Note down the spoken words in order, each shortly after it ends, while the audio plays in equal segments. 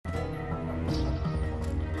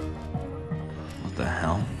the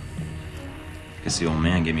hell? Guess the old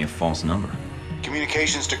man gave me a false number.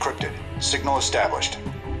 Communications decrypted. Signal established.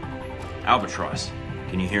 Albatross,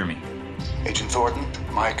 can you hear me? Agent Thornton,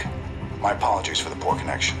 Mike, my apologies for the poor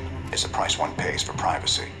connection. It's the price one pays for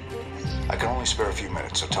privacy. I can only spare a few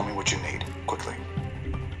minutes, so tell me what you need, quickly.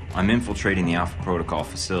 I'm infiltrating the Alpha Protocol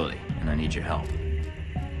facility, and I need your help.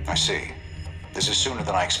 I see. This is sooner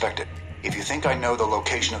than I expected. If you think I know the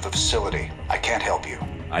location of the facility, I can't help you.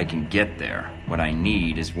 I can get there. What I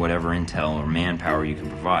need is whatever intel or manpower you can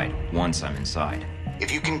provide, once I'm inside. If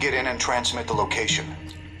you can get in and transmit the location.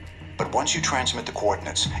 But once you transmit the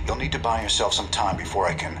coordinates, you'll need to buy yourself some time before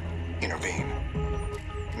I can intervene.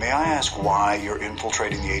 May I ask why you're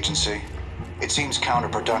infiltrating the agency? It seems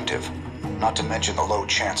counterproductive, not to mention the low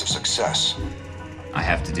chance of success. I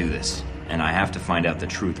have to do this, and I have to find out the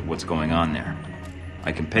truth of what's going on there.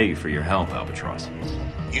 I can pay you for your help, Albatross.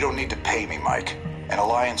 You don't need to pay me, Mike. An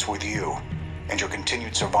alliance with you and your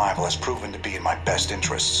continued survival has proven to be in my best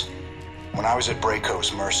interests. When I was at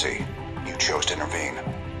Borkowski's mercy, you chose to intervene.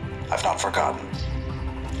 I've not forgotten.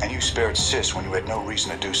 And you spared Sis when you had no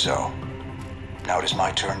reason to do so. Now it is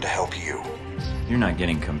my turn to help you. You're not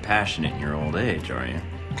getting compassionate in your old age, are you?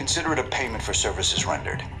 Consider it a payment for services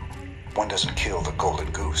rendered. One doesn't kill the golden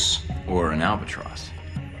goose. Or an albatross.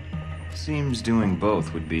 Seems doing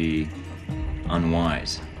both would be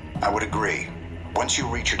unwise. I would agree. Once you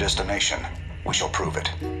reach your destination, we shall prove it.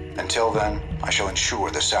 Until then, I shall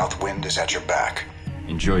ensure the south wind is at your back.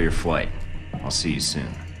 Enjoy your flight. I'll see you soon.